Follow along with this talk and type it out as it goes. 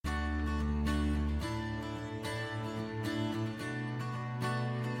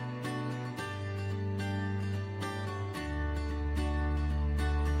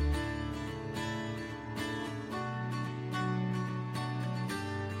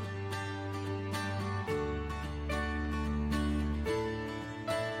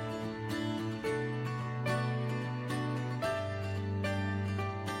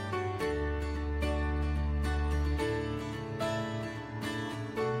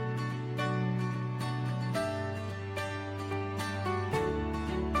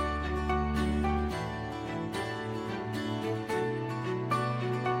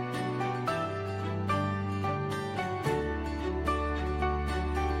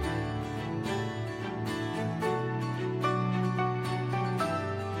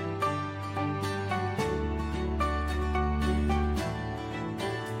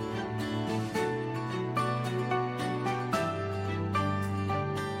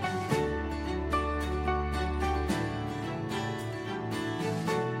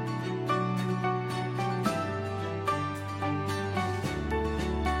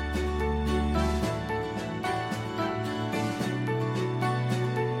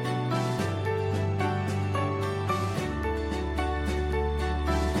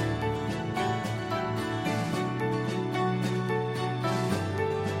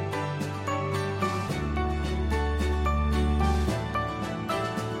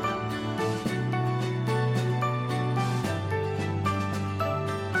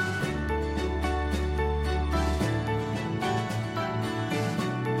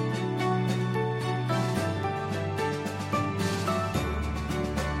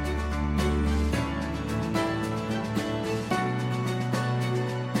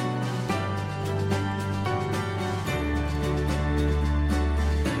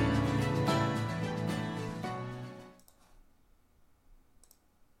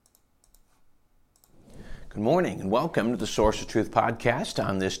Good morning and welcome to the Source of Truth podcast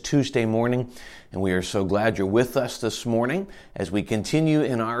on this Tuesday morning. And we are so glad you're with us this morning as we continue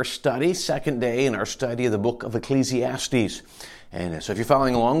in our study, second day in our study of the book of Ecclesiastes. And so if you're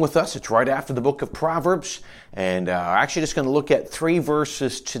following along with us, it's right after the book of Proverbs. And actually just going to look at 3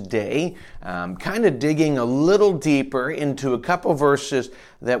 verses today, kind of digging a little deeper into a couple verses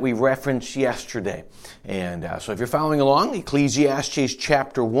that we referenced yesterday. And so if you're following along, Ecclesiastes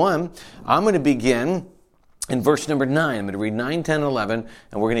chapter 1, I'm going to begin in verse number 9. I'm going to read 9, 10, 11,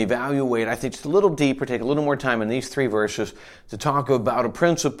 and we're going to evaluate, I think, just a little deeper, take a little more time in these 3 verses to talk about a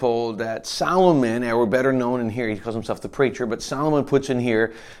principle that Solomon, or better known in here, he calls himself the preacher, but Solomon puts in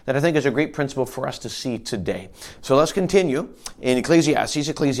here that I think is a great principle for us to see today. So let's continue in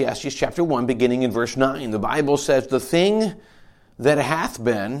Ecclesiastes chapter 1, beginning in verse 9. The Bible says, "The thing that hath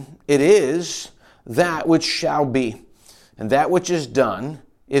been, it is that which shall be, and that which is done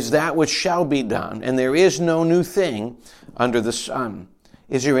is that which shall be done, and there is no new thing under the sun.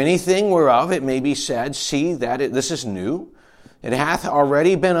 Is there anything whereof it may be said, see that this is new? It hath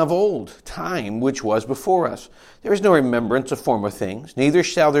already been of old time which was before us. There is no remembrance of former things, neither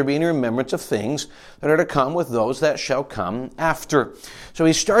shall there be any remembrance of things that are to come with those that shall come after." So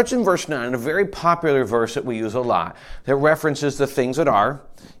he starts in verse 9, a very popular verse that we use a lot, that references the things that are.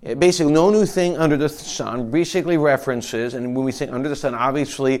 Basically, no new thing under the sun basically references, and when we say under the sun,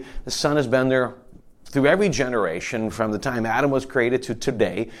 obviously the sun has been there through every generation from the time Adam was created to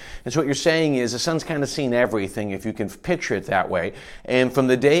today. And so what you're saying is the sun's kind of seen everything, if you can picture it that way. And from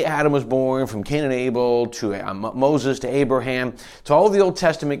the day Adam was born, from Cain and Abel to Moses to Abraham, to all the Old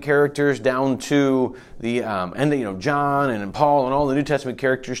Testament characters down to the John and Paul and all the New Testament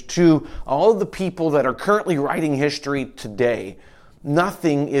characters, to all of the people that are currently writing history today,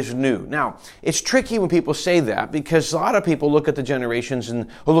 nothing is new. Now, it's tricky when people say that because a lot of people look at the generations and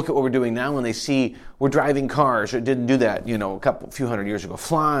look at what we're doing now and they see we're driving cars. It didn't do that, a few hundred years ago.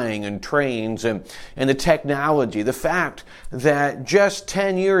 Flying and trains and the technology. The fact that just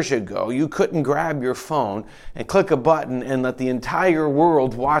 10 years ago you couldn't grab your phone and click a button and let the entire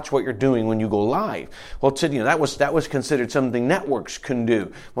world watch what you're doing when you go live. Well, that was considered something networks can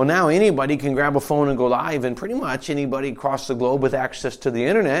do. Well, now anybody can grab a phone and go live, and pretty much anybody across the globe with access to the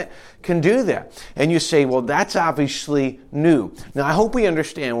internet can do that. And you say, well, that's obviously new. Now, I hope we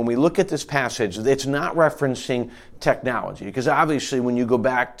understand when we look at this passage, it's not referencing technology, because obviously when you go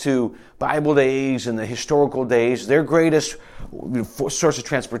back to Bible days and the historical days, their greatest source of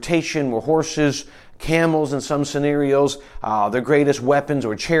transportation were horses, camels in some scenarios. Their greatest weapons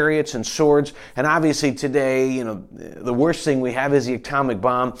were chariots and swords. And obviously today, the worst thing we have is the atomic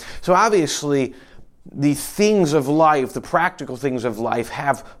bomb. So obviously the things of life, the practical things of life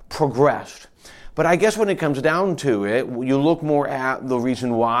have progressed. But I guess when it comes down to it, you look more at the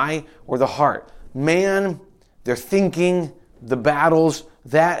reason why or the heart. Man, their thinking, the battles,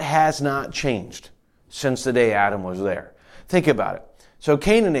 that has not changed since the day Adam was there. Think about it. So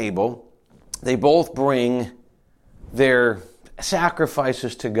Cain and Abel, they both bring their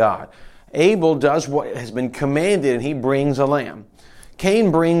sacrifices to God. Abel does what has been commanded, and he brings a lamb.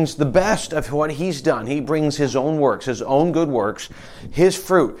 Cain brings the best of what he's done. He brings his own works, his own good works, his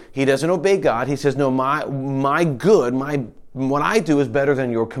fruit. He doesn't obey God. He says, no, what I do is better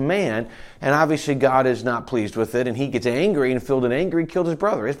than your command. And obviously God is not pleased with it, and he gets angry, and filled with anger, he killed his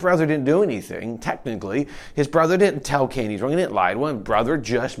brother. His brother didn't do anything, technically. His brother didn't tell Cain he's wrong. He didn't lie to him. His brother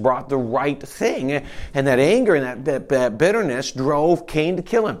just brought the right thing. And that anger and that bitterness drove Cain to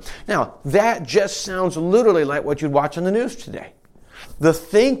kill him. Now, that just sounds literally like what you'd watch on the news today. The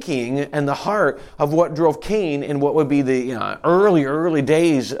thinking and the heart of what drove Cain in what would be the early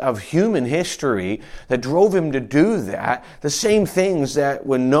days of human history that drove him to do that, the same things that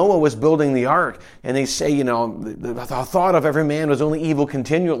when Noah was building the ark, and they say, the thought of every man was only evil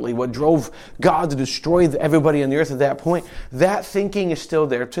continually, what drove God to destroy everybody on the earth at that point, that thinking is still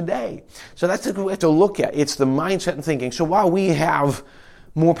there today. So that's what we have to look at. It's the mindset and thinking. So while we have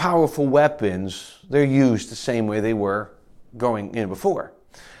more powerful weapons, they're used the same way they were going in before.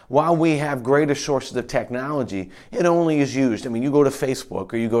 While we have greater sources of technology, it only is used. You go to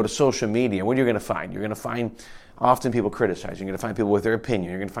Facebook or you go to social media, what are you going to find? You're going to find often people criticizing. You're going to find people with their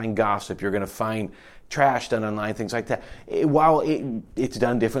opinion. You're going to find gossip. You're going to find trash done online, things like that. While it's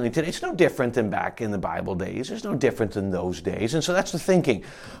done differently today, it's no different than back in the Bible days. It's no different than those days. And so that's the thinking.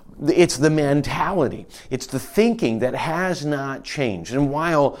 It's the mentality. It's the thinking that has not changed. And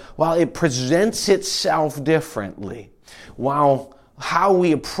while it presents itself differently, while how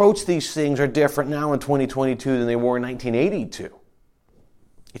we approach these things are different now in 2022 than they were in 1982,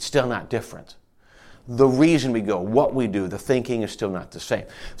 it's still not different. the reason we go, what we do, the thinking is still not the same.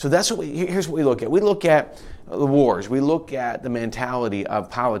 So here's what we look at. We look at the wars. We look at the mentality of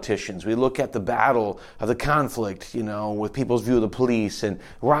politicians. We look at the battle of the conflict, with people's view of the police and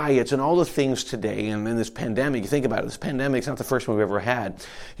riots and all the things today. And in this pandemic, you think about it, this pandemic's not the first one we've ever had.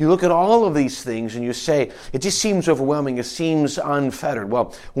 You look at all of these things and you say, it just seems overwhelming. It seems unfettered.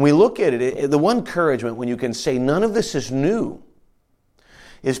 Well, when we look at it, the one encouragement when you can say none of this is new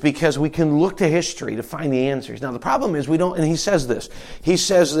is because we can look to history to find the answers. Now, the problem is we don't, and he says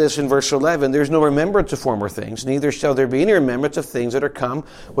this in verse 11, there's no remembrance of former things, neither shall there be any remembrance of things that are come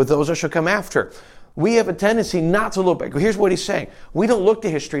with those that shall come after. We have a tendency not to look back. Here's what he's saying. We don't look to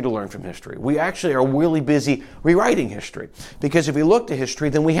history to learn from history. We actually are really busy rewriting history. Because if we look to history,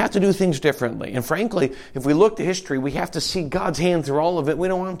 then we have to do things differently. And frankly, if we look to history, we have to see God's hand through all of it. We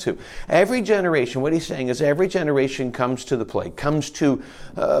don't want to. Every generation, what he's saying is every generation comes to the plate, comes to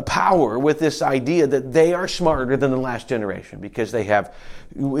power with this idea that they are smarter than the last generation because they have,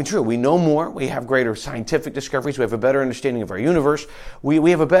 true, we know more, we have greater scientific discoveries, we have a better understanding of our universe, we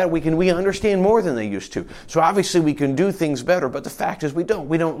understand more than they used to. So obviously we can do things better, but the fact is we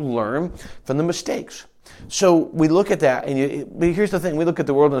don't learn from the mistakes. So we look at that, but here's the thing, we look at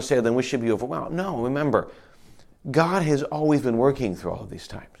the world and say, then we should be overwhelmed. No, remember, God has always been working through all of these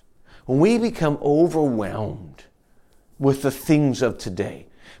times. When we become overwhelmed with the things of today,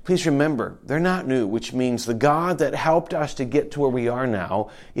 please remember, they're not new, which means the God that helped us to get to where we are now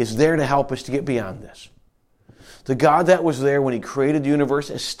is there to help us to get beyond this. The God that was there when he created the universe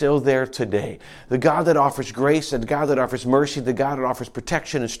is still there today. The God that offers grace, the God that offers mercy, the God that offers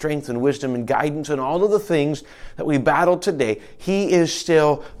protection and strength and wisdom and guidance and all of the things that we battle today, he is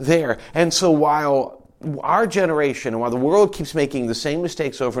still there. And so while our generation and while the world keeps making the same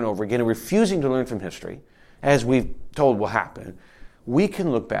mistakes over and over again and refusing to learn from history, as we've told will happen, we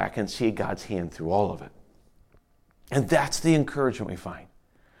can look back and see God's hand through all of it. And that's the encouragement we find.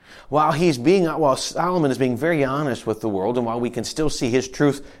 While Solomon is being very honest with the world, and while we can still see his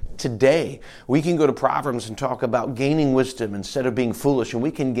truth today, we can go to Proverbs and talk about gaining wisdom instead of being foolish, and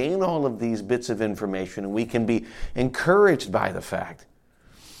we can gain all of these bits of information, and we can be encouraged by the fact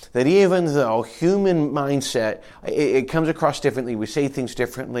that even though human mindset, it comes across differently, we say things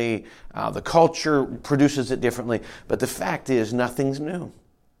differently, the culture produces it differently, but the fact is nothing's new.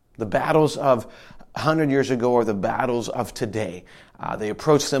 The battles of 100 years ago are the battles of today. They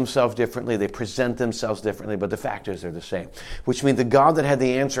approach themselves differently, they present themselves differently, but the fact is they're the same. Which means the God that had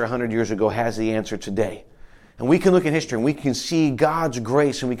the answer 100 years ago has the answer today. And we can look at history and we can see God's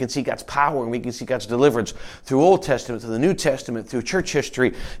grace and we can see God's power and we can see God's deliverance through Old Testament, through the New Testament, through church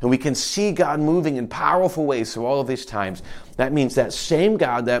history, and we can see God moving in powerful ways through all of these times. That means that same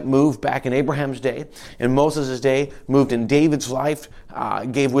God that moved back in Abraham's day, in Moses' day, moved in David's life,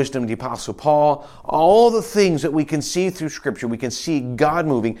 gave wisdom to the Apostle Paul, all the things that we can see through Scripture, we can see God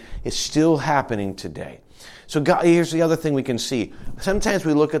moving, is still happening today. So God, here's the other thing we can see. Sometimes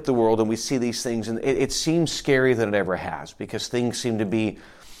we look at the world and we see these things and it seems scarier than it ever has because things seem to be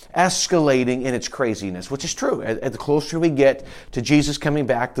escalating in its craziness, which is true. The closer we get to Jesus coming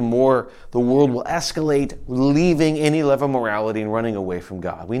back, the more the world will escalate, leaving any level of morality and running away from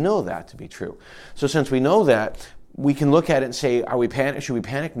God. We know that to be true. So since we know that, we can look at it and say, are we panic? Should we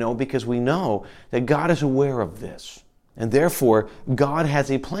panic? No, because we know that God is aware of this. And therefore, God has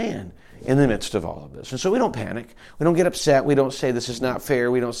a plan in the midst of all of this. And so we don't panic. We don't get upset. We don't say this is not fair.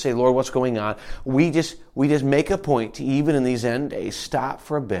 We don't say, Lord, what's going on? We just make a point to, even in these end days, stop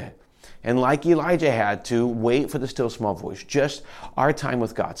for a bit. And like Elijah had to, wait for the still small voice. Just our time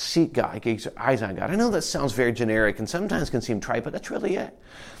with God. Seek God. Get your eyes on God. I know that sounds very generic and sometimes can seem trite, but that's really it.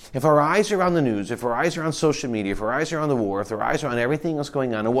 If our eyes are on the news, if our eyes are on social media, if our eyes are on the war, if our eyes are on everything else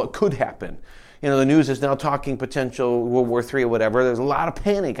going on and what could happen, the news is now talking potential World War III or whatever. There's a lot of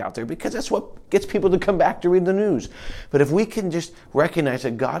panic out there because that's what gets people to come back to read the news. But if we can just recognize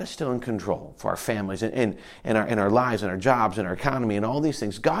that God is still in control for our families and our lives and our jobs and our economy and all these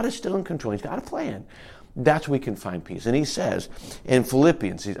things, God is still in control. He's got a plan. That's where we can find peace. And he says in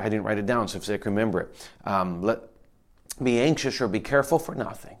Philippians, I didn't write it down so if I can remember it, be anxious or be careful for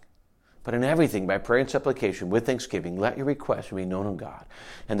nothing. But in everything, by prayer and supplication, with thanksgiving, let your requests be known of God.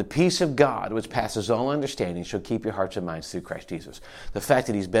 And the peace of God, which passes all understanding, shall keep your hearts and minds through Christ Jesus. The fact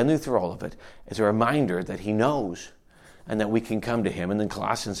that he's been through all of it is a reminder that he knows and that we can come to him. And then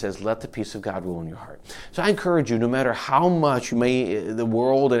Colossians says, let the peace of God rule in your heart. So I encourage you, no matter how much the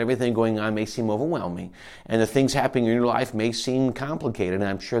world and everything going on may seem overwhelming, and the things happening in your life may seem complicated, and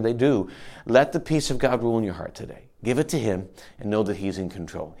I'm sure they do, let the peace of God rule in your heart today. Give it to him and know that he's in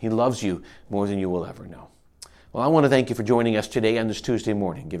control. He loves you more than you will ever know. Well, I want to thank you for joining us today on this Tuesday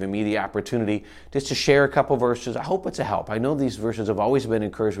morning, giving me the opportunity just to share a couple verses. I hope it's a help. I know these verses have always been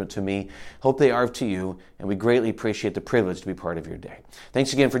encouragement to me. Hope they are to you, and we greatly appreciate the privilege to be part of your day.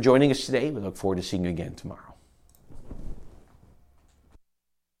 Thanks again for joining us today. We look forward to seeing you again tomorrow.